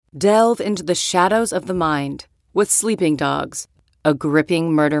Delve into the shadows of the mind with Sleeping Dogs, a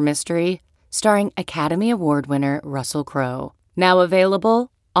gripping murder mystery starring Academy Award winner Russell Crowe. Now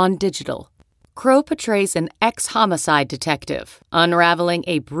available on digital. Crowe portrays an ex-homicide detective unraveling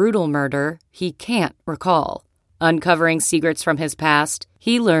a brutal murder he can't recall. Uncovering secrets from his past,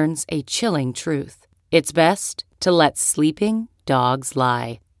 he learns a chilling truth. It's best to let sleeping dogs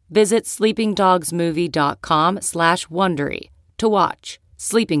lie. Visit sleepingdogsmovie.com/Wondery to watch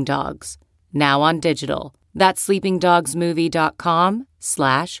Sleeping Dogs, now on digital. That's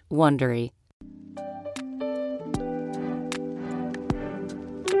sleepingdogsmovie.com/Wondery.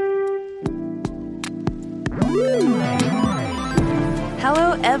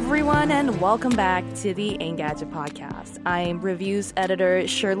 Hello, everyone, and welcome back to the Engadget podcast. I'm reviews editor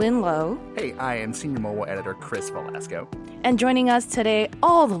Sherlyn Lowe. Hey, I am senior mobile editor Chris Velasco. And joining us today,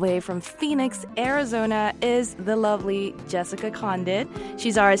 all the way from Phoenix, Arizona, is the lovely Jessica Condit.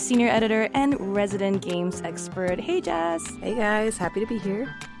 She's our senior editor and resident games expert. Hey, Jess. Hey, guys. Happy to be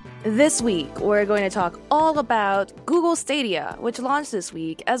here. This week, we're going to talk all about Google Stadia, which launched this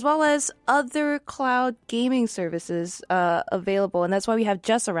week, as well as other cloud gaming services available. And that's why we have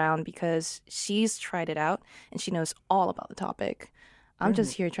Jess around, because she's tried it out and she knows all about the topic. I'm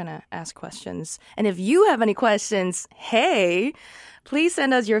just here trying to ask questions. And if you have any questions, hey, please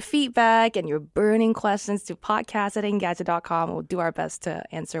send us your feedback and your burning questions to podcast@engadget.com. We'll do our best to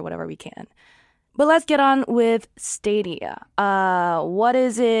answer whatever we can. But let's get on with Stadia. What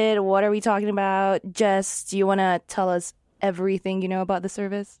is it? What are we talking about? Jess, do you want to tell us everything you know about the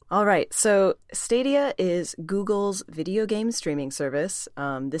service? All right. So Stadia is Google's video game streaming service.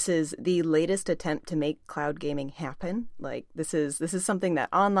 This is the latest attempt to make cloud gaming happen. Like this is something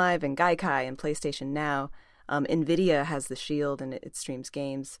that OnLive and Gaikai and PlayStation Now, NVIDIA has the Shield and it streams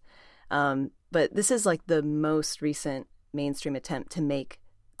games. But this is like the most recent mainstream attempt to make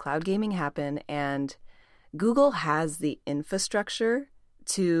cloud gaming happen, and Google has the infrastructure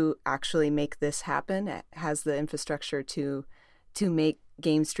to actually make this happen. It has the infrastructure to make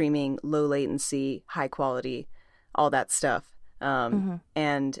game streaming low latency, high quality, all that stuff.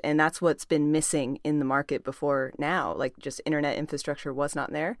 And that's what's been missing in the market before now. Like just internet infrastructure was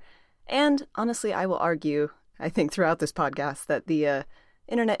not there. And honestly, I will argue, I think throughout this podcast, that the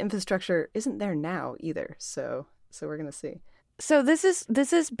internet infrastructure isn't there now either. So we're gonna see. So this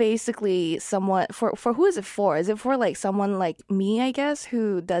is basically somewhat for who is it for? Is it for like someone like me, I guess,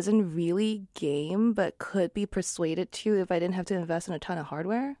 who doesn't really game but could be persuaded to if I didn't have to invest in a ton of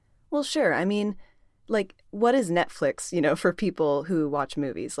hardware? Well, sure. I mean, like, what is Netflix, for people who watch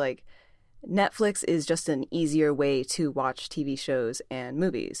movies? Like, Netflix is just an easier way to watch TV shows and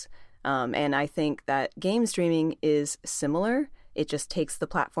movies. And I think that game streaming is similar. It just takes the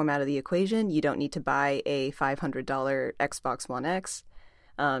platform out of the equation. You don't need to buy a $500 Xbox One X.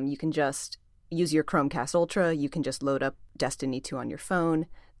 You can just use your Chromecast Ultra. You can just load up Destiny 2 on your phone.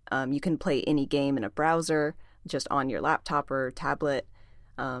 You can play any game in a browser just on your laptop or tablet.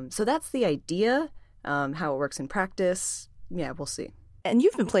 So that's the idea. How it works in practice, yeah, we'll see. And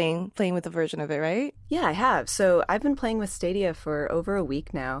you've been playing with a version of it, right? Yeah, I have. So I've been playing with Stadia for over a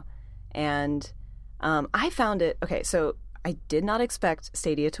week now. And I found it... Okay, so I did not expect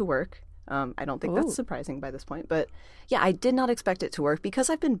Stadia to work. I don't think that's surprising by this point. But yeah, I did not expect it to work because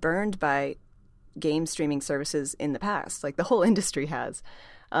I've been burned by game streaming services in the past. Like the whole industry has.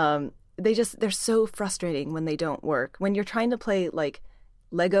 They're so frustrating when they don't work. When you're trying to play like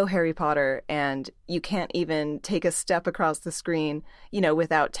Lego Harry Potter and you can't even take a step across the screen,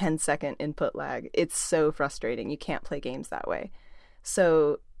 without 10-second input lag. It's so frustrating. You can't play games that way.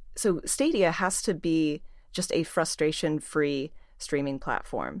 So Stadia has to be just a frustration-free streaming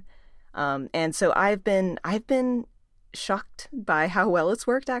platform. And so I've been shocked by how well it's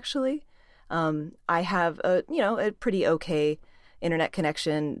worked, actually. I have a pretty okay internet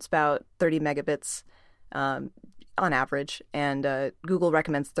connection. It's about 30 megabits on average, and Google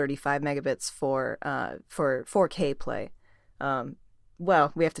recommends 35 megabits for 4K play.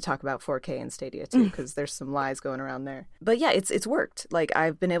 Well, we have to talk about 4K in Stadia too, because there's some lies going around there. But yeah, it's worked. Like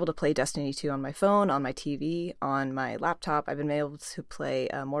I've been able to play Destiny 2 on my phone, on my TV, on my laptop. I've been able to play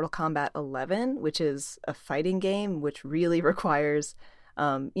Mortal Kombat 11, which is a fighting game, which really requires,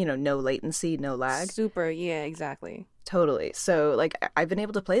 no latency, no lag. Super, yeah, exactly. Totally. So like I've been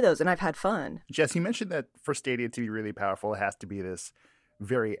able to play those and I've had fun. Jess, you mentioned that for Stadia to be really powerful, it has to be this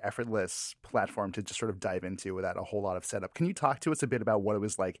very effortless platform to just sort of dive into without a whole lot of setup. Can you talk to us a bit about what it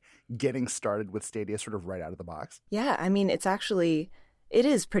was like getting started with Stadia sort of right out of the box? Yeah, I mean, it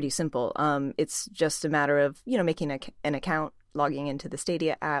is pretty simple. It's just a matter of, making an account, logging into the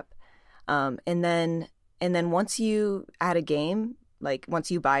Stadia app. And then once you add a game, like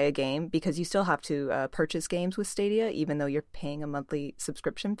once you buy a game, because you still have to purchase games with Stadia, even though you're paying a monthly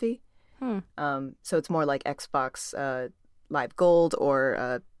subscription fee. So it's more like Xbox Live Gold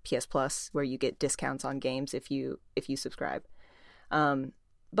or PS Plus, where you get discounts on games if you subscribe.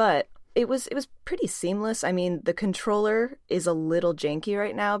 But it was pretty seamless. I mean, the controller is a little janky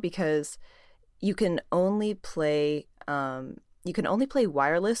right now because you can only play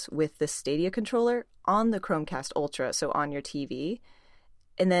wireless with the Stadia controller on the Chromecast Ultra, so on your TV.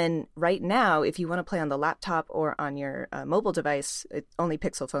 And then right now, if you want to play on the laptop or on your mobile device, only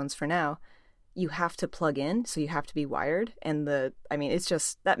Pixel phones for now, you have to plug in, so you have to be wired. And it's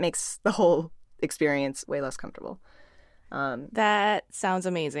just, that makes the whole experience way less comfortable. That sounds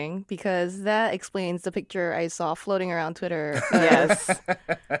amazing, because that explains the picture I saw floating around Twitter. Yes.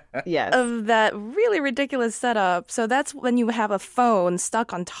 Of that really ridiculous setup. So that's when you have a phone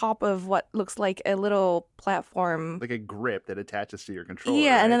stuck on top of what looks like a little platform. Like a grip that attaches to your controller.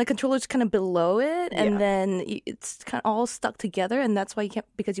 Yeah, right? and then the controller's kind of below it, and then it's kind of all stuck together, and that's why you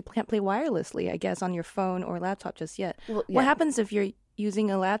can't play wirelessly, I guess, on your phone or laptop just yet. Well, What happens if you're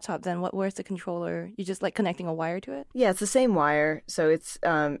using a laptop then? Where's the controller? You just like connecting a wire to it? Yeah, it's the same wire. So it's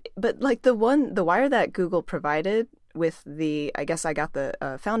but like the wire that Google provided with I guess I got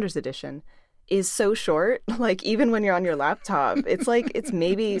the Founders Edition, is so short. Like even when you're on your laptop, it's like it's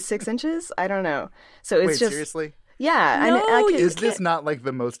maybe 6 inches. I don't know. So it's Wait, just seriously? Yeah, No, Is this not like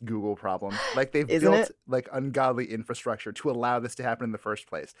the most Google problem? Like they've Isn't built it? like ungodly infrastructure to allow this to happen in the first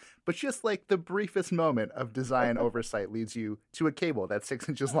place. But just like the briefest moment of design oversight leads you to a cable that's 6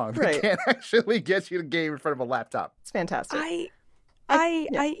 inches long that Right. can't actually get you to game in front of a laptop. It's fantastic.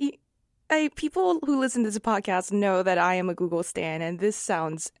 People who listen to this podcast know that I am a Google stan, and this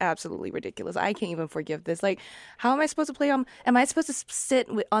sounds absolutely ridiculous. I can't even forgive this. Like, how am I supposed to play on? Am I supposed to sit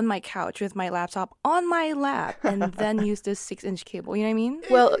on my couch with my laptop on my lap and then use this 6-inch cable? You know what I mean?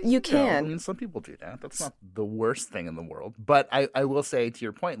 Well, you No, I can. mean, some people do that. That's not the worst thing in the world. But I will say, to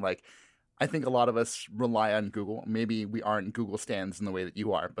your point, like, I think a lot of us rely on Google. Maybe we aren't Google stans in the way that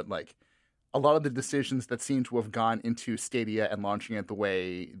you are, but like, a lot of the decisions that seem to have gone into Stadia and launching it the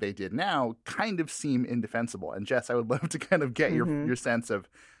way they did now kind of seem indefensible. And Jess, I would love to kind of get your sense of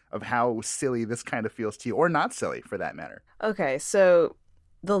how silly this kind of feels to you, or not silly for that matter. Okay, so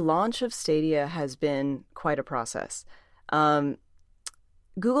the launch of Stadia has been quite a process.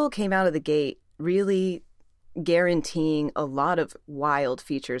 Google came out of the gate really guaranteeing a lot of wild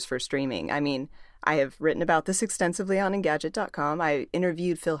features for streaming. I mean, I have written about this extensively on Engadget.com. I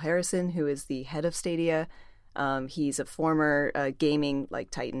interviewed Phil Harrison, who is the head of Stadia. He's a former gaming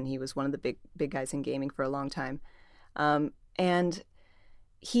titan. He was one of the big guys in gaming for a long time. And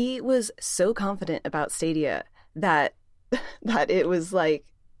he was so confident about Stadia that it was like,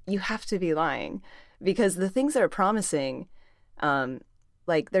 you have to be lying, because the things they're promising,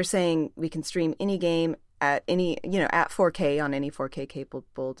 like they're saying we can stream any game at any, at 4K on any 4K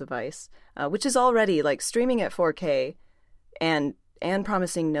capable device, which is already like streaming at 4K and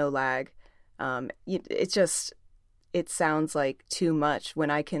promising no lag. It sounds like too much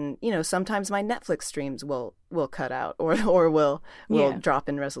when I can, sometimes my Netflix streams will cut out or will drop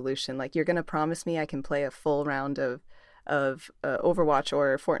in resolution. Like, you're going to promise me I can play a full round of Overwatch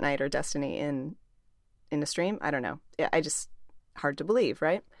or Fortnite or Destiny in a stream? I don't know. Hard to believe,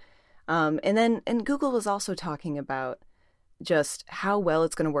 right? And Google was also talking about just how well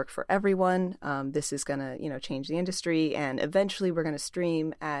it's going to work for everyone. This is going to, change the industry, and eventually we're going to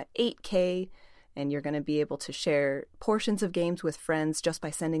stream at 8K, and you're going to be able to share portions of games with friends just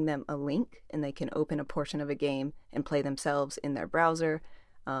by sending them a link, and they can open a portion of a game and play themselves in their browser.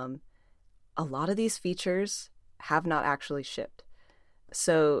 A lot of these features have not actually shipped.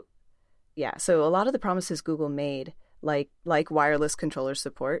 So a lot of the promises Google made, like wireless controller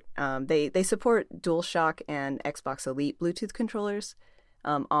support. They support DualShock and Xbox Elite Bluetooth controllers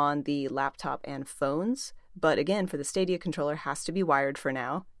on the laptop and phones. But again, for the Stadia controller, has to be wired for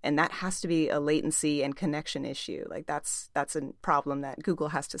now, and that has to be a latency and connection issue. Like that's a problem that Google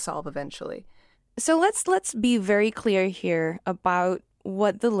has to solve eventually. So let's be very clear here about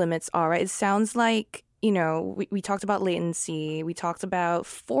what the limits are. Right? It sounds like, we talked about latency, we talked about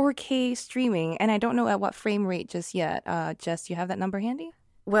 4K streaming, and I don't know at what frame rate just yet. Jess, do you have that number handy?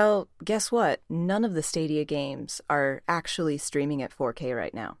 Well, guess what? None of the Stadia games are actually streaming at 4K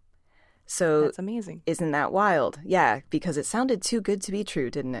right now. So that's amazing. Isn't that wild? Yeah, because it sounded too good to be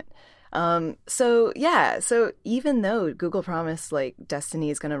true, didn't it? So even though Google promised Destiny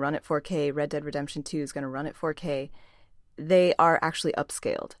is going to run at 4K, Red Dead Redemption 2 is going to run at 4K, they are actually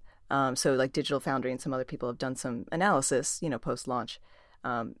upscaled. So Digital Foundry and some other people have done some analysis, post-launch.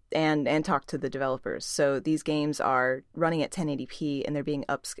 and talk to the developers. So these games are running at 1080p and they're being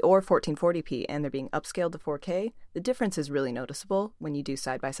or 1440p and they're being upscaled to 4K. The difference is really noticeable when you do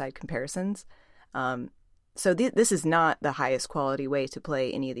side-by-side comparisons. So this is not the highest quality way to play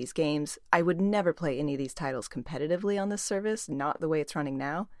any of these games. I would never play any of these titles competitively on this service, not the way it's running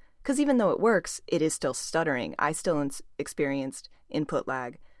now. Because even though it works, it is still stuttering. I still experienced input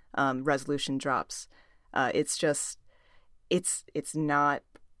lag, resolution drops. It's just, it's not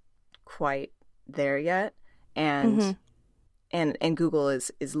quite there yet. And and Google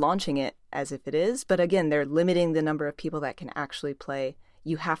is launching it as if it is. But again, they're limiting the number of people that can actually play.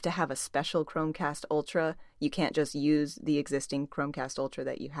 You have to have a special Chromecast Ultra. You can't just use the existing Chromecast Ultra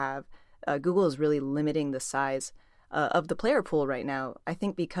that you have. Google is really limiting the size of the player pool right now, I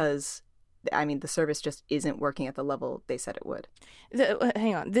think because, the service just isn't working at the level they said it would.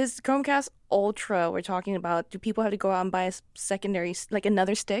 Hang on. This Chromecast Ultra we're talking about, do people have to go out and buy a secondary, like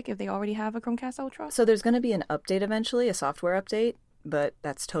another stick if they already have a Chromecast Ultra? So there's going to be an update eventually, a software update, but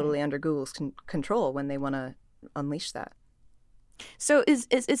that's totally under Google's control when they want to unleash that. So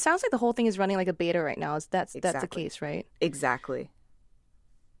it sounds like the whole thing is running like a beta right now. That's the case, right? Exactly.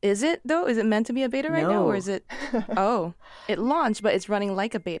 Is it, though? Is it meant to be a beta right now? Or is it... Oh, it launched, but it's running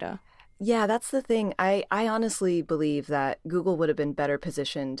like a beta. Yeah, that's the thing. I honestly believe that Google would have been better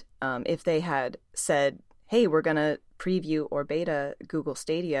positioned if they had said, hey, we're going to preview or beta Google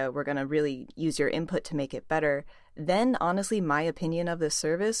Stadia. We're going to really use your input to make it better. Then, honestly, my opinion of this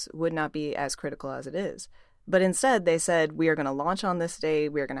service would not be as critical as it is. But instead, they said, we are going to launch on this day.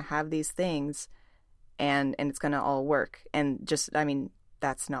 We are going to have these things, and it's going to all work. And just,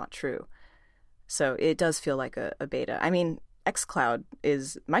 that's not true. So it does feel like a beta. xCloud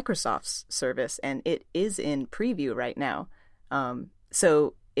is Microsoft's service, and it is in preview right now.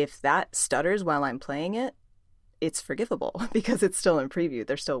 So if that stutters while I'm playing it, it's forgivable because it's still in preview.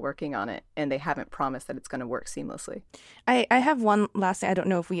 They're still working on it, and they haven't promised that it's going to work seamlessly. I have one last thing I don't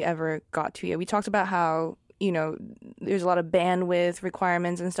know if we ever got to yet. We talked about how, there's a lot of bandwidth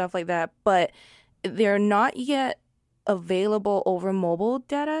requirements and stuff like that, but they're not yet available over mobile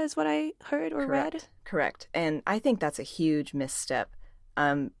data is what I heard or read. Correct. And I think that's a huge misstep.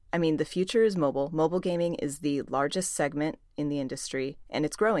 The future is mobile. Mobile gaming is the largest segment in the industry, and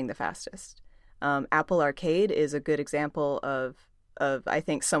it's growing the fastest. Apple Arcade is a good example of I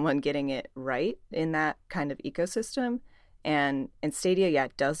think someone getting it right in that kind of ecosystem. And Stadia,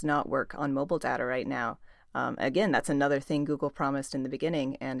 does not work on mobile data right now. Again, that's another thing Google promised in the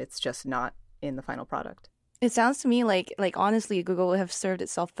beginning, and it's just not in the final product. It sounds to me like honestly, Google would have served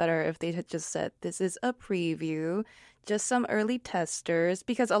itself better if they had just said, this is a preview, just some early testers,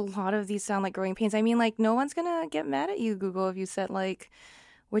 because a lot of these sound like growing pains. No one's going to get mad at you, Google, if you said,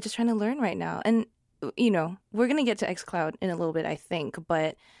 we're just trying to learn right now. And, we're going to get to xCloud in a little bit, I think.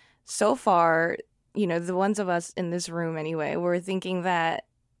 But so far, the ones of us in this room anyway, we're thinking that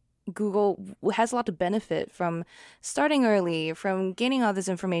Google has a lot to benefit from starting early, from gaining all this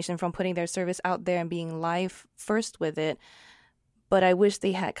information, from putting their service out there and being live first with it. But I wish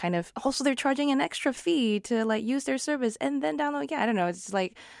they had also they're charging an extra fee to use their service and then download. Yeah, I don't know. It's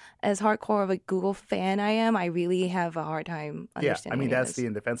as hardcore of a Google fan I am, I really have a hard time understanding. Yeah, that's the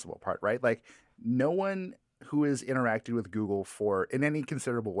indefensible part, right? No one who has interacted with Google in any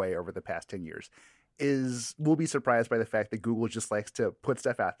considerable way over the past 10 years will be surprised by the fact that Google just likes to put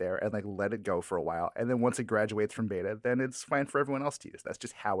stuff out there and let it go for a while. And then once it graduates from beta, then it's fine for everyone else to use. That's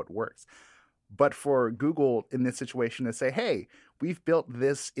just how it works. But for Google in this situation to say, hey, we've built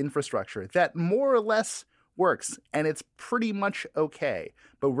this infrastructure that more or less works and it's pretty much okay,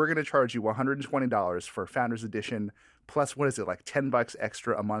 but we're going to charge you $120 for Founders Edition plus $10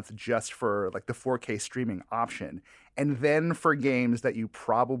 extra a month just for the 4K streaming option. And then for games that you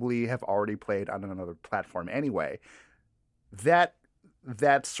probably have already played on another platform anyway, that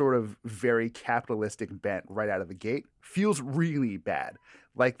sort of very capitalistic bent right out of the gate feels really bad.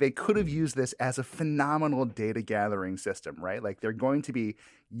 They could have used this as a phenomenal data gathering system, right? They're going to be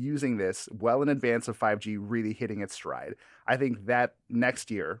using this well in advance of 5G really hitting its stride. I think that next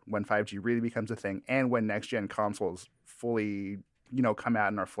year, when 5G really becomes a thing and when next-gen consoles fully come out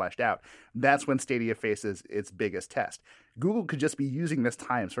and are fleshed out, that's when Stadia faces its biggest test. Google could just be using this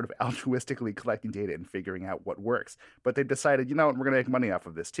time sort of altruistically collecting data and figuring out what works. But they've decided, we're going to make money off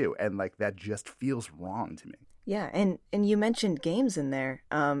of this too. And that just feels wrong to me. Yeah, and you mentioned games in there.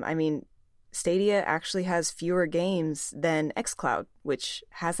 Stadia actually has fewer games than xCloud, which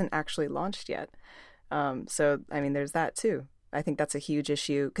hasn't actually launched yet. There's that too. I think that's a huge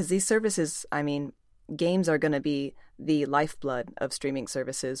issue because these services, games are going to be the lifeblood of streaming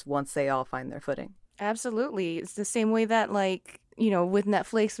services once they all find their footing. Absolutely. It's the same way that with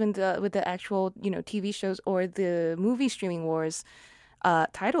Netflix, with the actual, TV shows or the movie streaming wars,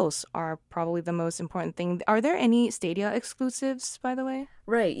 titles are probably the most important thing. Are there any Stadia exclusives, by the way?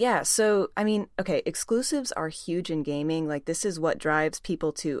 Right, yeah. So, I mean, okay, exclusives are huge in gaming. Like, this is what drives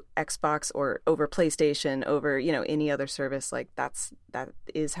people to Xbox or over PlayStation, over, any other service. Like, that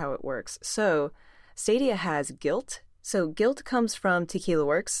is how it works. So, Stadia has Guilt. So, Guilt comes from Tequila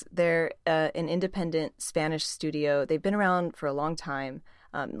Works. They're an independent Spanish studio. They've been around for a long time,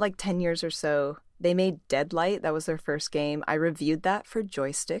 like 10 years or so. They made Deadlight. That was their first game. I reviewed that for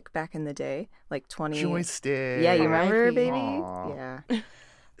Joystick back in the day, like 20. Joystick. Yeah, you remember, baby? Aww. Yeah.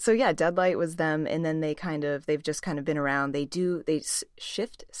 So yeah, Deadlight was them, and then they've just kind of been around. They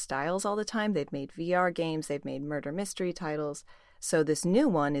shift styles all the time. They've made VR games. They've made murder mystery titles. So this new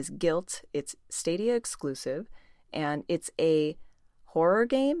one is Guilt. It's Stadia exclusive, and it's a horror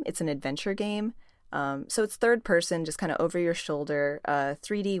game. It's an adventure game. So it's third person, just kind of over your shoulder,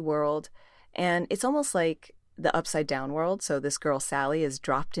 3D world. And it's almost like the Upside Down world. So this girl, Sally, is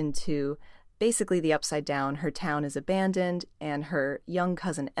dropped into basically the Upside Down. Her town is abandoned, and her young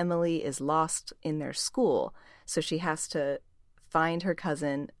cousin, Emily, is lost in their school. So she has to find her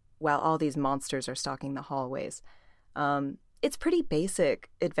cousin while all these monsters are stalking the hallways. It's pretty basic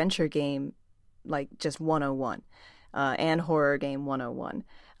adventure game, like just 101, and horror game 101.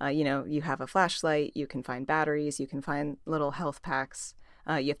 You have a flashlight, you can find batteries, you can find little health packs.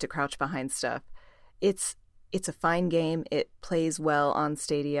 You have to crouch behind stuff. It's a fine game. It plays well on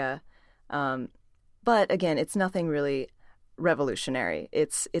Stadia. But again, it's nothing really revolutionary.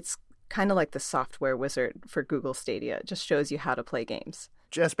 It's kind of like the software wizard for Google Stadia. It just shows you how to play games.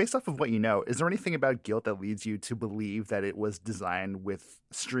 Jess, based off of what you know, is there anything about Guilt that leads you to believe that it was designed with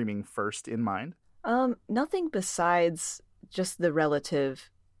streaming first in mind? Nothing besides just the relative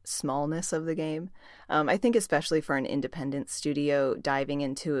smallness of the game. I think especially for an independent studio diving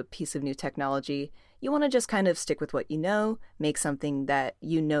into a piece of new technology, you want to just kind of stick with what you know, make something that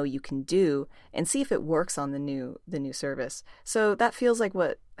you can do, and see if it works on the new service. So that feels like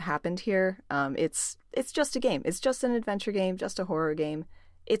what happened here. It's just a game. It's just an adventure game, just a horror game.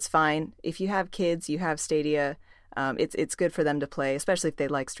 It's fine. If you have kids, you have Stadia. It's good for them to play, especially if they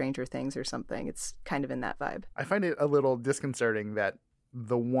like Stranger Things or something. It's kind of in that vibe. I find it a little disconcerting that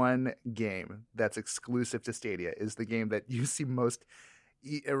the one game that's exclusive to Stadia is the game that you seem most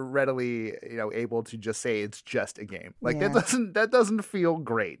readily, able to just say it's just a game. Like that doesn't feel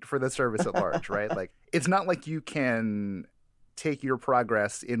great for the service at large, right? Like it's not like you can take your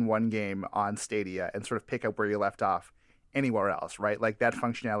progress in one game on Stadia and sort of pick up where you left off anywhere else, right? Like that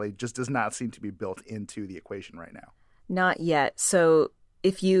functionality just does not seem to be built into the equation right now. Not yet. So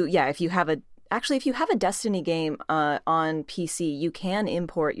if you have a Destiny game on PC, you can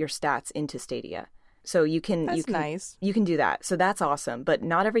import your stats into Stadia. So you can nice. You can do that. So that's awesome. But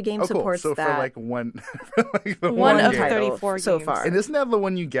not every game supports so that. So for like one of game 34 so games. far. And isn't that the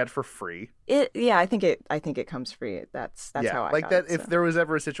one you get for free? I think it comes free. That's how I like got that. it, If there was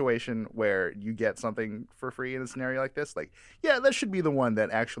ever a situation where you get something for free in a scenario like this, like that should be the one that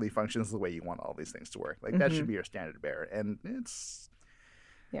actually functions the way you want all these things to work. Like that should be your standard bearer, and it's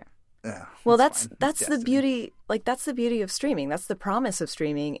well, that's the beauty. Like that's the beauty of streaming. That's the promise of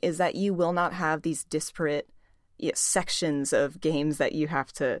streaming, is that you will not have these disparate sections of games that you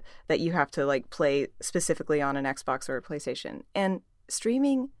have to like play specifically on an Xbox or a PlayStation. And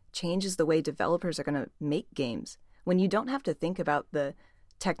streaming changes the way developers are going to make games. When you don't have to think about the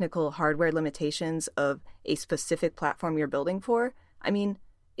technical hardware limitations of a specific platform you're building for, I mean,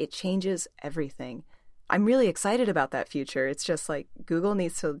 it changes everything. I'm really excited about that future. It's just like Google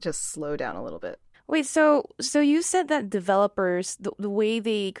needs to just slow down a little bit. Wait, so you said that developers, the way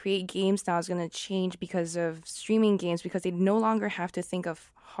they create games now is going to change because of streaming games, because they no longer have to think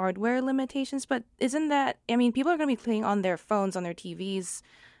of hardware limitations. But isn't that, I mean, people are going to be playing on their phones, on their TVs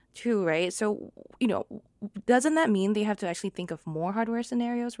too, right? So, doesn't that mean they have to actually think of more hardware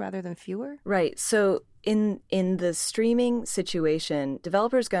scenarios rather than fewer? Right. So in the streaming situation,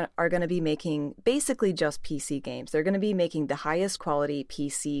 developers are going to be making basically just PC games. They're going to be making the highest quality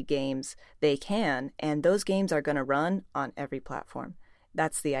PC games they can, and those games are going to run on every platform.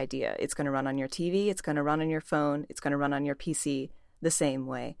 That's the idea. It's going to run on your TV, it's going to run on your phone, it's going to run on your PC the same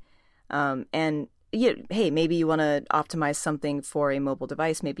way. Hey, maybe you want to optimize something for a mobile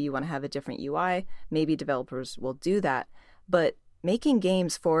device. Maybe you want to have a different UI. Maybe developers will do that. But making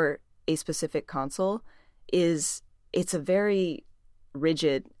games for a specific console it's a very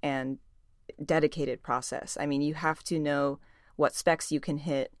rigid and dedicated process. I mean, you have to know what specs you can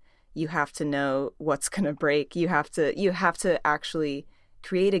hit. You have to know what's going to break. You have to actually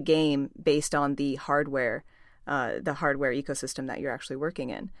create a game based on the hardware the hardware ecosystem that you're actually working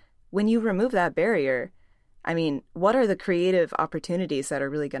in. When you remove that barrier, I mean, what are the creative opportunities that are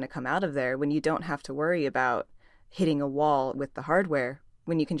really going to come out of there when you don't have to worry about hitting a wall with the hardware?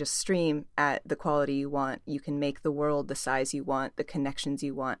 When you can just stream at the quality you want, you can make the world the size you want, the connections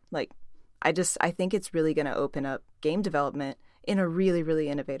you want. Like, I think it's really going to open up game development in a really, really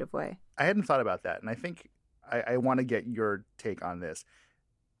innovative way. I hadn't thought about that, and I think I want to get your take on this.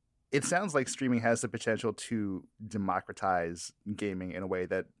 It sounds like streaming has the potential to democratize gaming in a way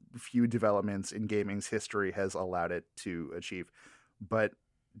that few developments in gaming's history has allowed it to achieve. But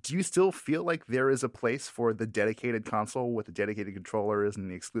do you still feel like there is a place for the dedicated console with the dedicated controllers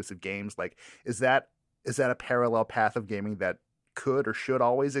and the exclusive games? Like, is that a parallel path of gaming that could or should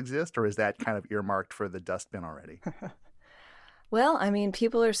always exist, or is that kind of earmarked for the dustbin already? Well, I mean,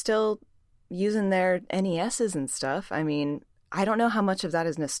 people are still using their NESs and stuff. I mean, I don't know how much of that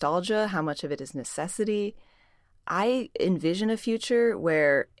is nostalgia, how much of it is necessity. I envision a future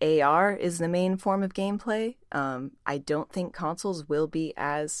where AR is the main form of gameplay. I don't think consoles will be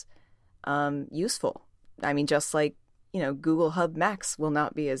as useful. I mean, just like, Google Hub Max will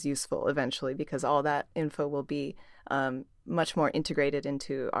not be as useful eventually because all that info will be much more integrated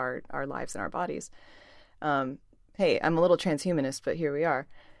into our lives and our bodies. Hey, I'm a little transhumanist, but here we are.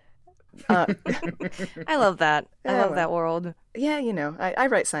 I love that. I love that world. Yeah, I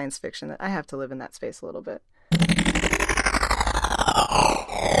write science fiction. I have to live in that space a little bit.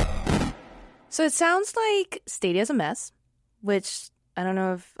 So it sounds like Stadia's a mess, which I don't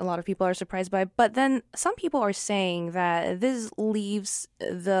know if a lot of people are surprised by. But then some people are saying that this leaves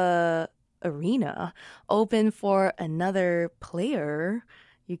the arena open for another player.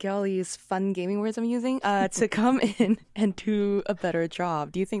 You get all these fun gaming words I'm using to come in and do a better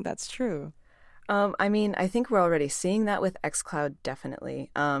job. Do you think that's true? I mean, I think we're already seeing that with xCloud,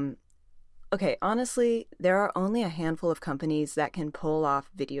 definitely. Okay, honestly, there are only a handful of companies that can pull off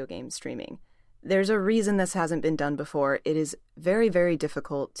video game streaming. There's a reason this hasn't been done before. It is very, very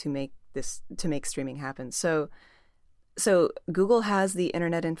difficult to make streaming happen. So Google has the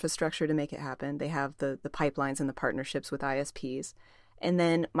internet infrastructure to make it happen. They have the pipelines and the partnerships with ISPs. And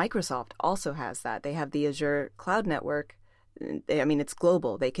then Microsoft also has that. They have the Azure Cloud Network. I mean, it's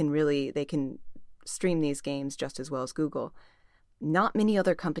global. They can stream these games just as well as Google. Not many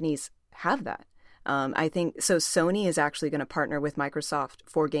other companies have that. I think so. Sony is actually going to partner with Microsoft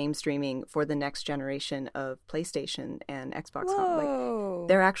for game streaming for the next generation of PlayStation and Xbox. Like,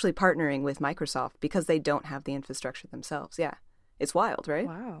 they're actually partnering with Microsoft because they don't have the infrastructure themselves. Yeah, it's wild, right?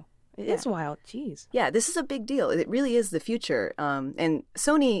 Wow. It is wild. Jeez. Yeah, this is a big deal. It really is the future. And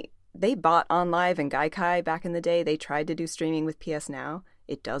Sony, they bought OnLive and Gaikai back in the day. They tried to do streaming with PS Now.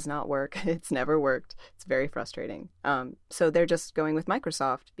 It does not work. It's never worked. It's very frustrating. So they're just going with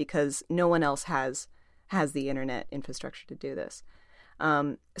Microsoft because no one else has the internet infrastructure to do this.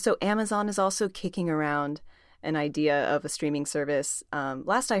 So Amazon is also kicking around an idea of a streaming service.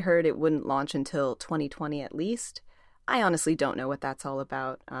 Last I heard, it wouldn't launch until 2020 at least. I honestly don't know what that's all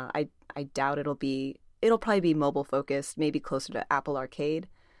about. I doubt it'll probably be mobile focused, maybe closer to Apple Arcade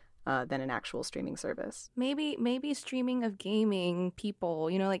than an actual streaming service. Maybe streaming of gaming people,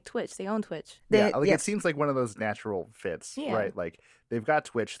 like Twitch. They own Twitch. It seems like one of those natural fits, right? Like they've got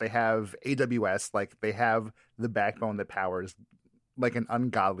Twitch, they have AWS, like they have the backbone that powers like an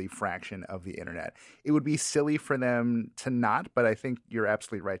ungodly fraction of the internet. It would be silly for them to not, but I think you're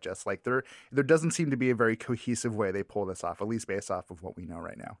absolutely right, Jess. Like there doesn't seem to be a very cohesive way they pull this off, at least based off of what we know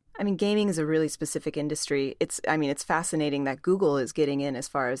right now. I mean, gaming is a really specific industry. It's fascinating that Google is getting in as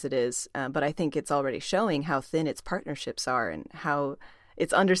far as it is, but I think it's already showing how thin its partnerships are and how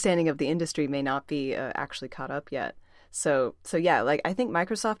its understanding of the industry may not be actually caught up yet. So yeah, like I think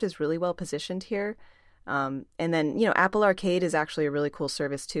Microsoft is really well positioned here. And then, Apple Arcade is actually a really cool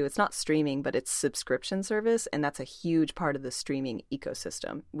service too. It's not streaming, but it's subscription service. And that's a huge part of the streaming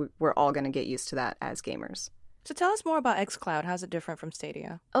ecosystem. We're all going to get used to that as gamers. So tell us more about xCloud. How's it different from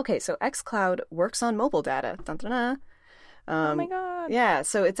Stadia? Okay, so xCloud works on mobile data. Dun-dun-dun. Oh my God. Yeah,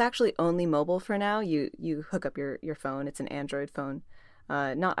 so it's actually only mobile for now. You hook up your phone. It's an Android phone.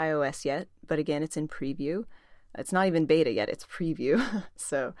 Not iOS yet, but again, it's in preview. It's not even beta yet. It's preview.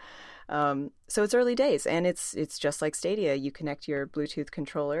 So it's early days, and it's just like Stadia. You connect your Bluetooth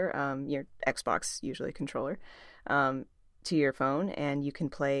controller, your Xbox usually controller, to your phone, and you can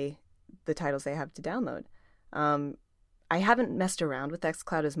play the titles they have to download. I haven't messed around with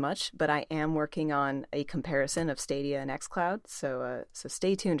xCloud as much, but I am working on a comparison of Stadia and xCloud, so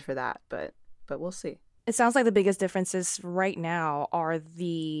stay tuned for that. But we'll see. It sounds like the biggest differences right now are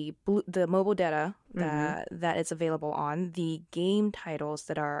the mobile data that it's available on, the game titles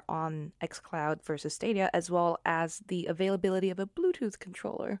that are on xCloud versus Stadia, as well as the availability of a Bluetooth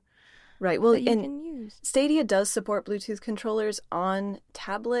controller. Right. Well, that you and can use. Stadia does support Bluetooth controllers on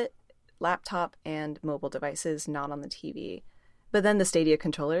tablet, laptop, and mobile devices, not on the TV. But then the Stadia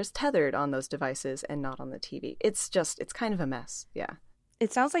controller is tethered on those devices and not on the TV. It's kind of a mess. Yeah.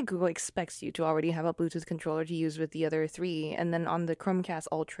 It sounds like Google expects you to already have a Bluetooth controller to use with the other three, and then on the Chromecast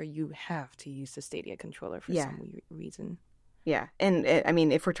Ultra, you have to use the Stadia controller for some weird reason. Yeah, and I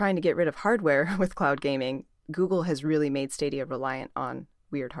mean, if we're trying to get rid of hardware with cloud gaming, Google has really made Stadia reliant on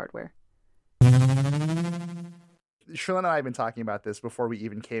weird hardware. Shirley and I have been talking about this before we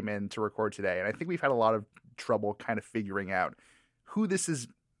even came in to record today, and I think we've had a lot of trouble kind of figuring out who this is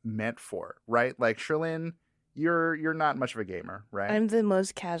meant for, right? Like, Shirley, you're not much of a gamer, right? I'm the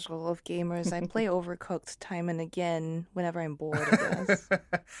most casual of gamers. I play Overcooked time and again whenever I'm bored, I guess.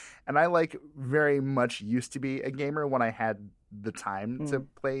 And I very much used to be a gamer when I had the time to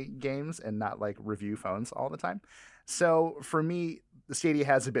play games and not review phones all the time. So for me, the Stadia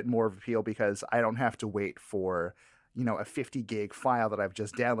has a bit more of appeal because I don't have to wait for a 50 gig file that I've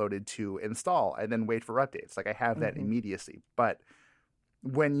just downloaded to install and then wait for updates. I have that immediacy. But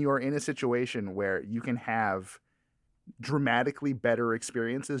when you're in a situation where you can have dramatically better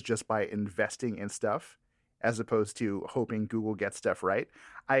experiences just by investing in stuff as opposed to hoping Google gets stuff right,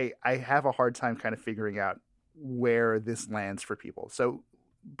 I have a hard time kind of figuring out where this lands for people. So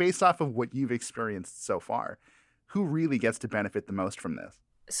based off of what you've experienced so far, who really gets to benefit the most from this?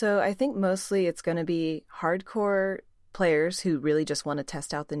 So I think mostly it's going to be hardcore players who really just want to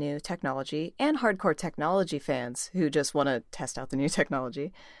test out the new technology, and hardcore technology fans who just want to test out the new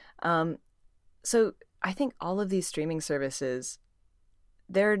technology. So I think all of these streaming services,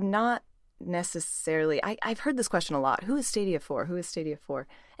 they're not necessarily... I've heard this question a lot. Who is Stadia for? Who is Stadia for?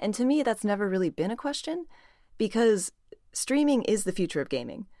 And to me, that's never really been a question, because streaming is the future of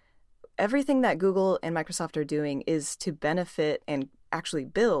gaming. Everything that Google and Microsoft are doing is to benefit and actually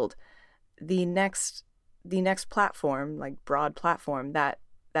build the next platform, broad platform that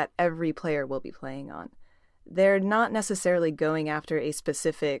every player will be playing on. They're not necessarily going after a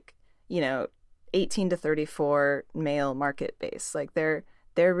specific, 18 to 34 male market base. They're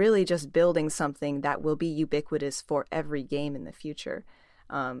really just building something that will be ubiquitous for every game in the future.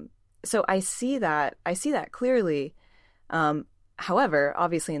 So I see that clearly. However,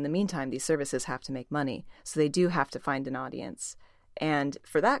 obviously in the meantime, these services have to make money, so they do have to find an audience. And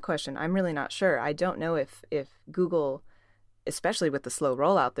for that question, I'm really not sure. I don't know if Google, especially with the slow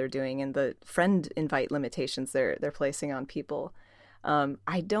rollout they're doing and the friend invite limitations they're placing on people,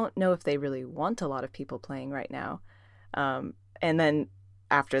 I don't know if they really want a lot of people playing right now. And then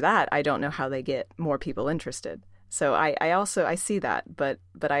after that, I don't know how they get more people interested. So I see that, but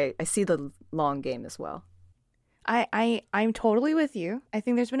I see the long game as well. I'm totally with you. I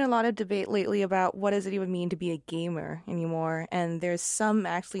think there's been a lot of debate lately about what does it even mean to be a gamer anymore, and there's some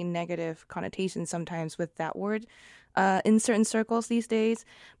actually negative connotations sometimes with that word in certain circles these days.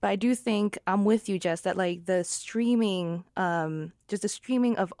 But I do think I'm with you, Jess, that the streaming, just the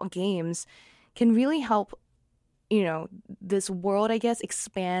streaming of games can really help, this world, I guess,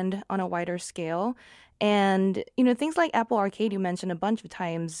 expand on a wider scale. And, things like Apple Arcade you mentioned a bunch of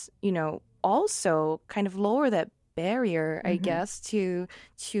times, also kind of lower that barrier, I guess, to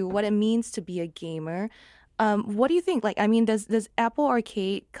what it means to be a gamer. What do you think? Does Apple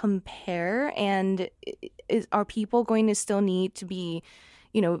Arcade compare? And are people going to still need to be,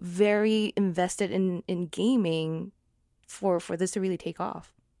 very invested in gaming for this to really take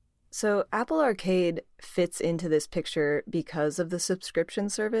off? So Apple Arcade fits into this picture because of the subscription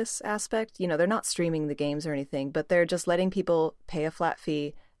service aspect. They're not streaming the games or anything, but they're just letting people pay a flat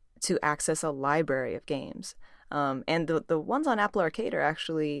fee to access a library of games. And the ones on Apple Arcade are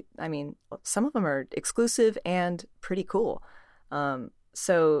actually, some of them are exclusive and pretty cool.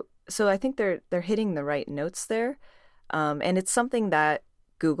 So I think they're hitting the right notes there. And it's something that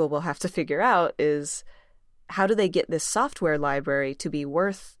Google will have to figure out is how do they get this software library to be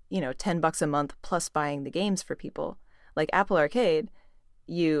worth, $10 a month plus buying the games for people? Like Apple Arcade,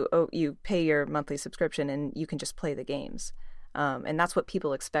 you pay your monthly subscription and you can just play the games. And that's what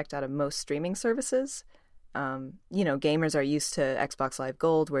people expect out of most streaming services. Gamers are used to Xbox Live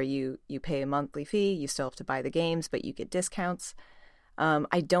Gold, where you pay a monthly fee, you still have to buy the games, but you get discounts.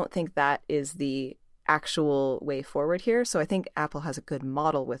 I don't think that is the actual way forward here. So I think Apple has a good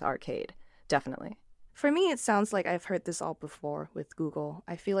model with Arcade, definitely. For me, it sounds like I've heard this all before with Google.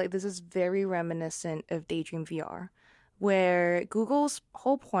 I feel like this is very reminiscent of Daydream VR, where Google's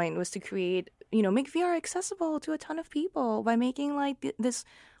whole point was to create, make VR accessible to a ton of people by making this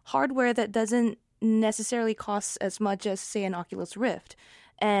hardware that doesn't necessarily cost as much as, say, an Oculus Rift.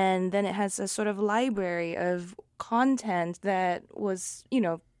 And then it has a sort of library of content that was,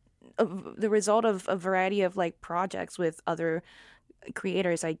 the result of a variety of like projects with other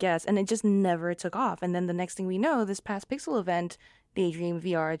creators, I guess, and it just never took off. And then the next thing we know, this past Pixel event, Daydream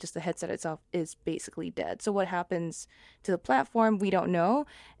VR, just the headset itself, is basically dead. So what happens to the platform, we don't know.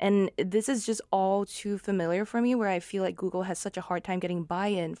 And this is just all too familiar for me, where I feel like Google has such a hard time getting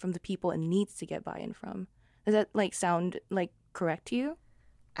buy-in from the people it needs to get buy-in from. Does that like sound like correct to you?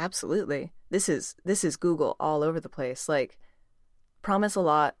 Absolutely. This is Google all over the place. Like, promise a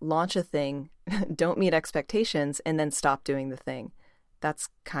lot, launch a thing, don't meet expectations, and then stop doing the thing. That's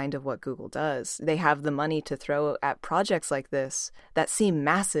kind of what Google does. They have the money to throw at projects like this that seem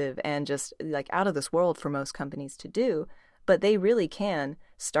massive and just like out of this world for most companies to do, but they really can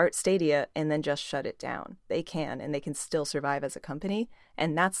start Stadia and then just shut it down. They can, and they can still survive as a company,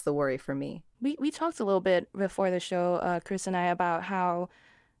 and that's the worry for me. We talked a little bit before the show, Chris and I, about how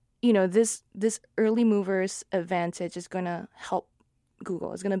this early movers advantage is going to help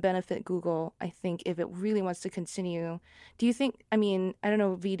Google. It's going to benefit Google, I think, if it really wants to continue. Do you think, I don't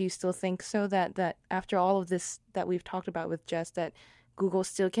know, V, do you still think so, that after all of this that we've talked about with Jess, that Google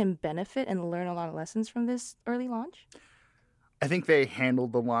still can benefit and learn a lot of lessons from this early launch? I think they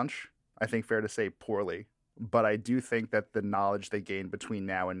handled the launch, I think fair to say, poorly. But I do think that the knowledge they gain between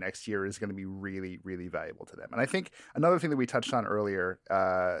now and next year is going to be really, really valuable to them. And I think another thing that we touched on earlier,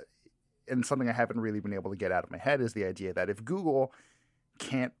 and something I haven't really been able to get out of my head, is the idea that if Google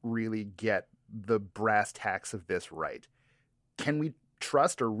can't really get the brass tacks of this right, can we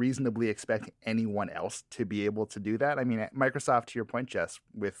trust or reasonably expect anyone else to be able to do that? I mean, Microsoft, to your point, Jess,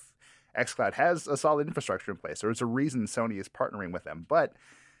 with xCloud has a solid infrastructure in place. There's a reason Sony is partnering with them. But,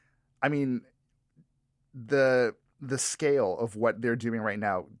 I mean, the scale of what they're doing right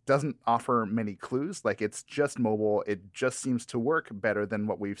now doesn't offer many clues. Like, it's just mobile. It just seems to work better than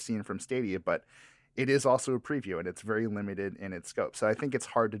what we've seen from Stadia, but it is also a preview, and it's very limited in its scope. So I think it's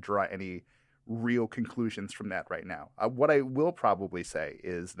hard to draw any real conclusions from that right now. What I will probably say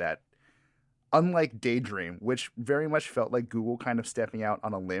is that unlike Daydream, which very much felt like Google kind of stepping out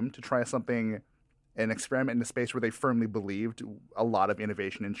on a limb to try something, an experiment in a space where they firmly believed a lot of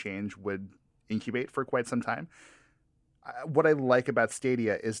innovation and change would incubate for quite some time, what I like about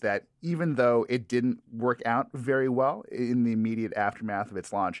Stadia is that even though it didn't work out very well in the immediate aftermath of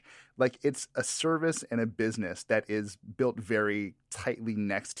its launch, like, it's a service and a business that is built very tightly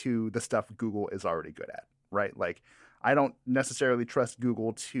next to the stuff Google is already good at, right? Like, I don't necessarily trust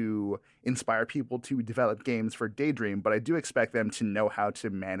Google to inspire people to develop games for Daydream, but I do expect them to know how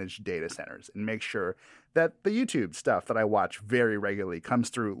to manage data centers and make sure that the YouTube stuff that I watch very regularly comes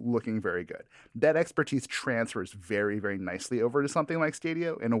through looking very good. That expertise transfers very, very nicely over to something like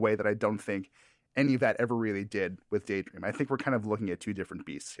Stadia in a way that I don't think any of that ever really did with Daydream. I think we're kind of looking at two different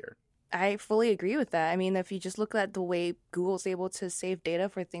beasts here. I fully agree with that. I mean, if you just look at the way Google's able to save data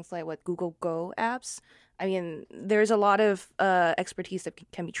for things like what Google Go apps, I mean, there's a lot of expertise that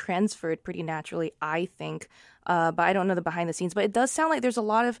can be transferred pretty naturally, I think. But I don't know the behind the scenes. But it does sound like there's a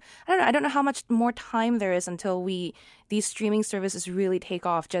lot of, I don't know how much more time there is until these streaming services really take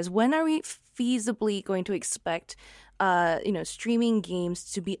off. Jez, when are we feasibly going to expect streaming games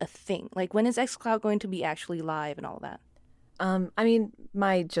to be a thing? Like, when is xCloud going to be actually live and all of that? I mean,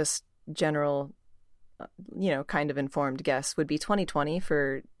 my just general, kind of informed guess would be 2020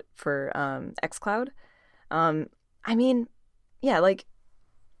 for xCloud. I mean, yeah, like,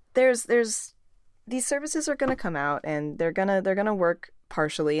 there's these services are gonna come out and they're gonna work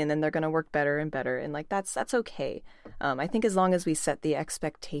partially, and then they're gonna work better and better, and like that's okay. I think as long as we set the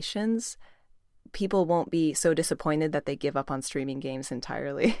expectations, people won't be so disappointed that they give up on streaming games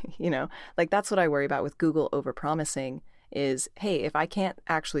entirely. Like, that's what I worry about with Google overpromising is, hey, if I can't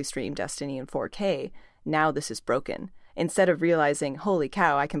actually stream Destiny in 4K, now this is broken. Instead of realizing, holy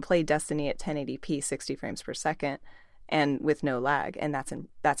cow, I can play Destiny at 1080p, 60 frames per second, and with no lag, and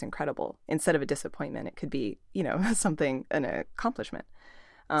that's incredible. Instead of a disappointment, it could be, an accomplishment.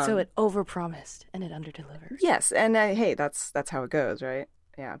 So it overpromised and it underdelivered. Yes, and hey, that's how it goes, right?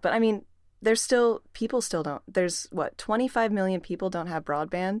 Yeah, but I mean, people still don't. There's 25 million people don't have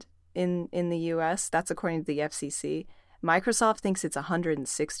broadband in the U.S. That's according to the FCC. Microsoft thinks it's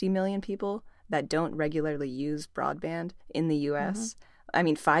 160 million people that don't regularly use broadband in the U.S. Mm-hmm. I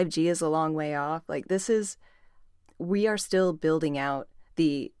mean, 5G is a long way off. Like, we are still building out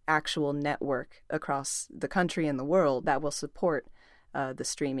the actual network across the country and the world that will support the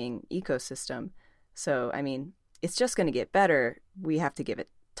streaming ecosystem. So, I mean, it's just going to get better. We have to give it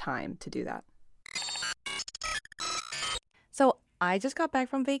time to do that. So I just got back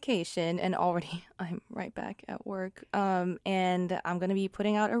from vacation and already I'm right back at work. And I'm going to be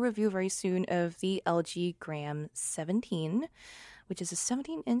putting out a review very soon of the LG Gram 17, which is a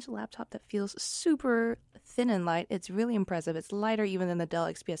 17-inch laptop that feels super thin and light. It's really impressive. It's lighter even than the Dell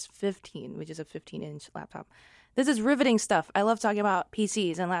XPS 15, which is a 15-inch laptop. This is riveting stuff. I love talking about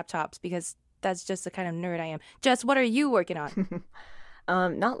PCs and laptops because that's just the kind of nerd I am. Jess, what are you working on?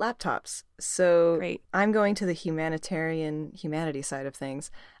 Not laptops. So Great. I'm going to the humanity side of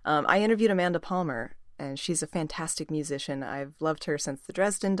things. I interviewed Amanda Palmer, and she's a fantastic musician. I've loved her since the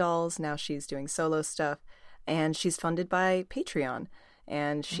Dresden Dolls. Now she's doing solo stuff, and she's funded by Patreon.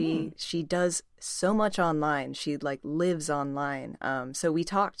 And she does so much online. She lives online. So we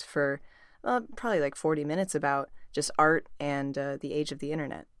talked for probably 40 minutes about just art and the age of the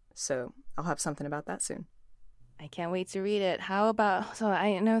internet. So I'll have something about that soon. I can't wait to read it. How about, so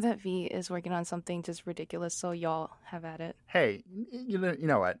I know that V is working on something just ridiculous, so y'all have at it. Hey, you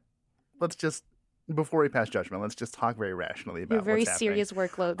know what? Let's just, before we pass judgment, let's just talk very rationally about Your very what's happening. serious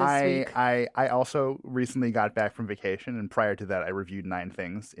workload this week. I also recently got back from vacation, and prior to that, I reviewed 9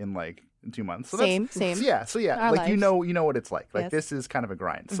 things in 2 months. So Same. So yeah, Our lives. you know what it's like. Yes. This is kind of a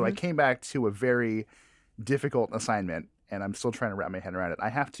grind. So I came back to a very difficult assignment, and I'm still trying to wrap my head around it. I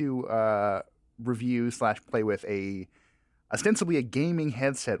have to review/play with ostensibly a gaming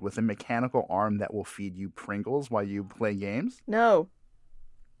headset with a mechanical arm that will feed you Pringles while you play games. No.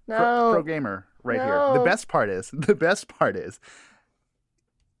 Pro gamer right here. The best part is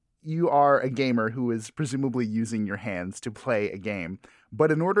you are a gamer who is presumably using your hands to play a game,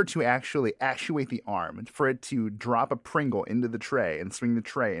 but in order to actually actuate the arm, for it to drop a Pringle into the tray and swing the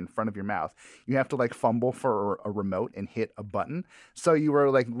tray in front of your mouth, you have to fumble for a remote and hit a button. So you are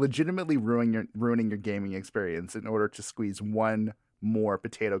legitimately ruining your gaming experience in order to squeeze one more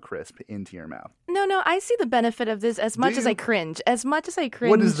potato crisp into your mouth. No, I see the benefit of this as much as I cringe.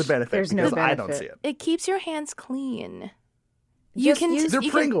 What is the benefit? There's no because benefit. I don't see it. It keeps your hands clean. They're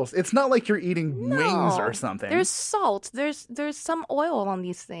Pringles. It's not like you're eating wings or something. There's salt. There's some oil on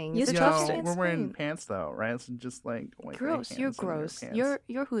these things. Use It a keeps your chopstick. hands We're wearing clean. pants though, right? It's just Gross. You're gross.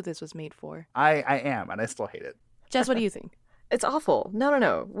 You're who this was made for. I am, and I still hate it. Jess, what do you think? It's awful. No.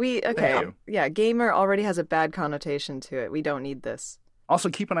 Thank you. Yeah, gamer already has a bad connotation to it. We don't need this. Also,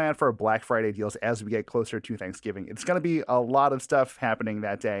 keep an eye out for our Black Friday deals as we get closer to Thanksgiving. It's going to be a lot of stuff happening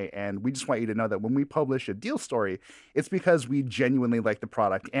that day, and we just want you to know that when we publish a deal story, it's because we genuinely like the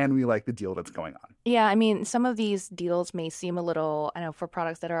product and we like the deal that's going on. Yeah, I mean, some of these deals may seem a little, for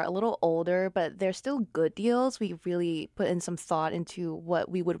products that are a little older, but they're still good deals. We really put in some thought into what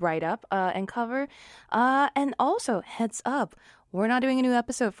we would write up and cover. And also, heads up, we're not doing a new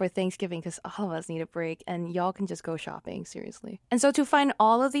episode for Thanksgiving because all of us need a break, and y'all can just go shopping, seriously. And so to find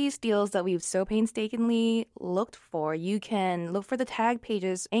all of these deals that we've so painstakingly looked for, you can look for the tag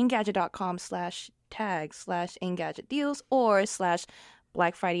pages, engadget.com/tag/engadgetdeals or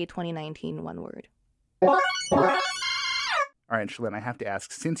 /Black Friday 2019, one word. All right, Shalyn, I have to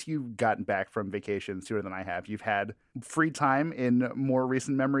ask, since you've gotten back from vacation sooner than I have, you've had free time in more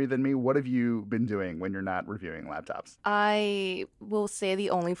recent memory than me. What have you been doing when you're not reviewing laptops? I will say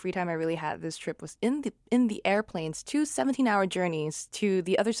the only free time I really had this trip was in the airplanes, 2 17-hour journeys to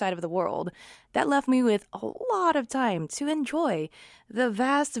the other side of the world. That left me with a lot of time to enjoy the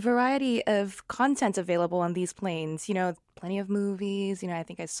vast variety of content available on these planes. Plenty of movies. I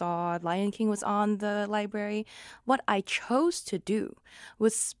think I saw Lion King was on the library. What I chose to do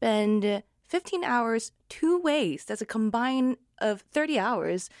was spend 15 hours 2 ways. That's a combine of 30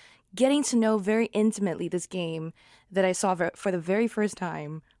 hours getting to know very intimately this game that I saw for the very first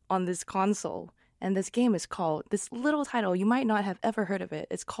time on this console. And this game is called, this little title, you might not have ever heard of it.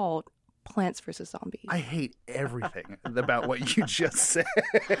 It's called Plants vs. Zombies. I hate everything about what you just said.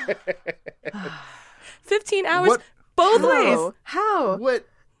 15 hours both ways. How? What?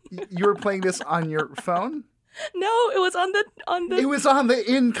 You were playing this on your phone? No, it was on the. It was on the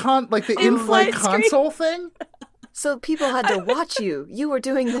in-flight In-flight console thing? So people had to watch you. You were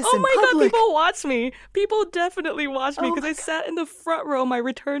doing this Oh in my public. God, people watched me. People definitely watched me Oh because my I sat in the front row my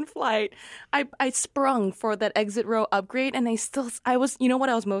return flight. I sprung for that exit row upgrade, and I was, what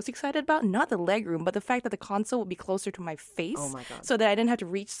I was most excited about? Not the leg room, but the fact that the console would be closer to my face. Oh my God. So that I didn't have to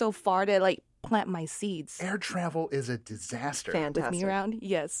reach so far to plant my seeds. Air travel is a disaster. Fantastic. With me around?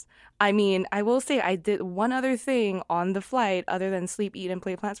 Yes. I mean, I will say I did one other thing on the flight other than sleep, eat, and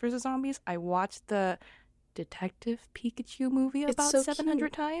play Plants vs. Zombies. I watched the Detective Pikachu movie It's about so 700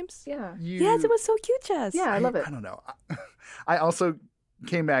 cute. times. Yeah. Yes, it was so cute, Jess. Yeah, I love it. I don't know. I also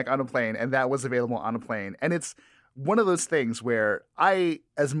came back on a plane, and that was available on a plane. And it's one of those things where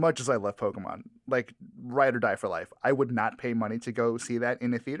as much as I love Pokemon, like ride or die for life, I would not pay money to go see that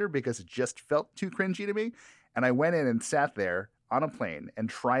in a theater because it just felt too cringy to me. And I went in and sat there on a plane and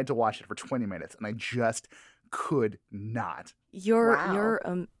tried to watch it for 20 minutes, and I just could not. You're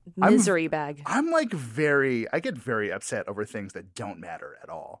a misery bag. I'm like I get very upset over things that don't matter at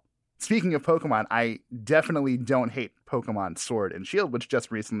all. Speaking of Pokemon, I definitely don't hate Pokemon Sword and Shield, which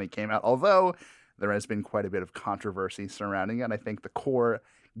just recently came out, although there has been quite a bit of controversy surrounding it. I think the core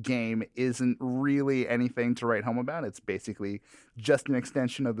game isn't really anything to write home about. It's basically just an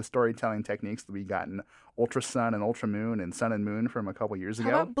extension of the storytelling techniques that we got in Ultra Sun and Ultra Moon and Sun and Moon from a couple years ago.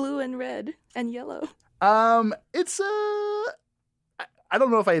 How about blue and red and yellow? It's I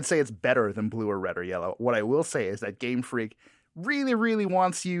don't know if I'd say it's better than blue or red or yellow. What I will say is that Game Freak really, really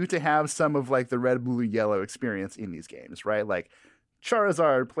wants you to have some of like the red, blue, yellow experience in these games, right? Like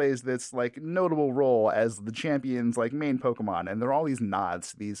Charizard plays this like notable role as the champion's like main Pokemon, and there are all these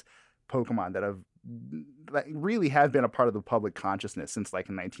nods to these Pokemon that really have been a part of the public consciousness since like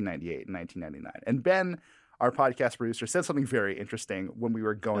 1998 and 1999. And Ben, our podcast producer, said something very interesting when we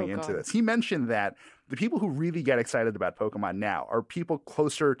were going into this. He mentioned that the people who really get excited about Pokemon now are people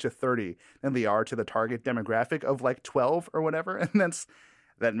closer to 30 than they are to the target demographic of like 12 or whatever. And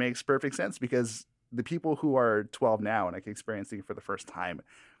that makes perfect sense because the people who are 12 now and like experiencing it for the first time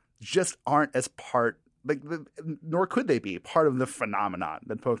just aren't as part, nor could they be part of the phenomenon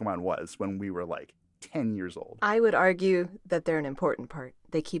that Pokemon was when we were like 10 years old. I would argue that they're an important part.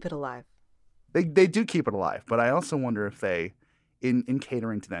 They keep it alive. They do keep it alive, but I also wonder if they, in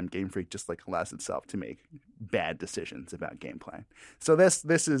catering to them, Game Freak just like allows itself to make bad decisions about gameplay. So this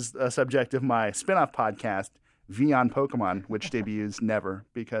is a subject of my spin-off podcast, V on Pokemon, which debuts never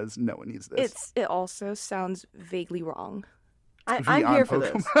because no one needs this. It also sounds vaguely wrong. I'm here for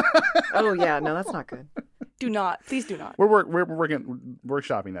this. Oh yeah, no, that's not good. Please do not. We're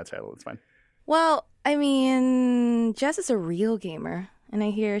workshopping that title. It's fine. Well, I mean, Jess is a real gamer. And I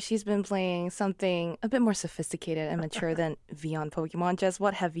hear she's been playing something a bit more sophisticated and mature than V on Pokemon. Jess,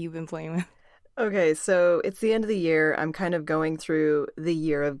 what have you been playing with? Okay, so it's the end of the year. I'm kind of going through the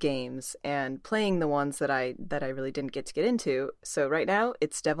year of games and playing the ones that I really didn't get into. So right now,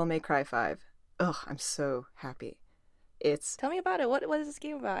 it's Devil May Cry 5. Ugh, I'm so happy. Tell me about it. What is this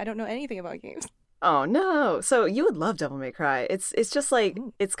game about? I don't know anything about games. Oh no! So you would love Devil May Cry. It's just like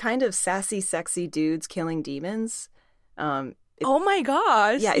it's kind of sassy, sexy dudes killing demons. Oh my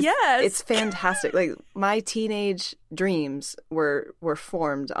gosh! Yeah, yes, it's fantastic. Like my teenage dreams were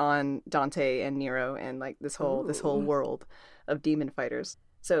formed on Dante and Nero and like this whole world of demon fighters.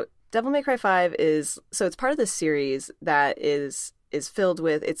 So Devil May Cry 5 it's part of this series that is filled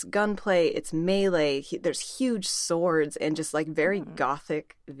with its gunplay, its melee. There's huge swords and just like very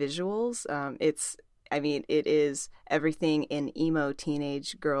gothic visuals. It is everything an emo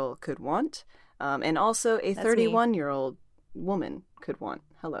teenage girl could want, and also a 31-year-old woman could want.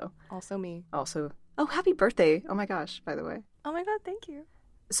 Hello. Also me. Also, oh, happy birthday. Oh my gosh, by the way. Oh my god, thank you.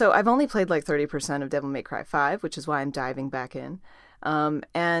 So I've only played like 30% of Devil May Cry 5, which is why I'm diving back in.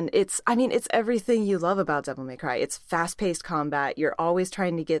 And it's everything you love about Devil May Cry. It's fast-paced combat. You're always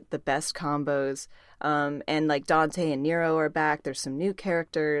trying to get the best combos. And like Dante and Nero are back. There's some new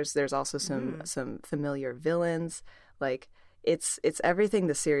characters. There's also some familiar villains. Like it's everything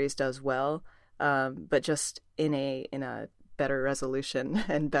the series does well, but just in a better resolution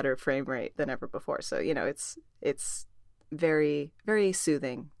and better frame rate than ever before. So, it's very, very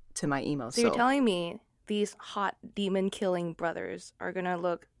soothing to my emo soul. So you're telling me these hot demon-killing brothers are going to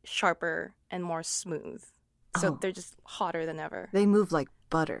look sharper and more smooth. So they're just hotter than ever. They move like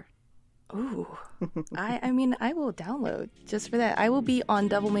butter. Ooh. I mean, I will download just for that. I will be on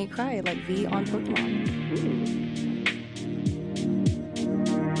Devil May Cry like V on Pokemon. Ooh.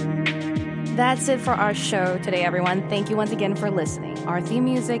 That's it for our show today, everyone. Thank you once again for listening. Our theme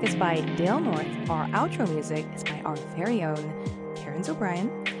music is by Dale North. Our outro music is by our very own Terrence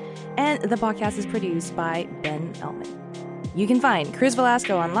O'Brien. And the podcast is produced by Ben Ellman. You can find Chris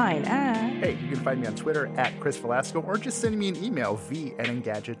Velasco online at... Hey, you can find me on Twitter at Chris Velasco, or just send me an email,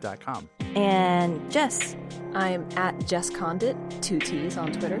 v@engadget.com. And Jess. I'm at Jess Condit, 2 T's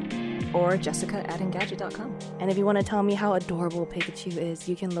on Twitter, or Jessica@engadget.com. And if you want to tell me how adorable Pikachu is,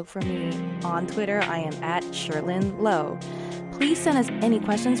 you can look for me on Twitter. I am at Sherlyn Lowe. Please send us any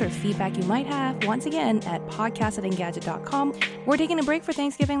questions or feedback you might have, once again, at podcast@engadget.com. We're taking a break for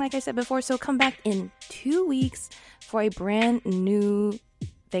Thanksgiving, like I said before, so come back in 2 weeks for a brand new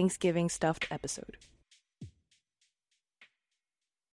Thanksgiving stuffed episode.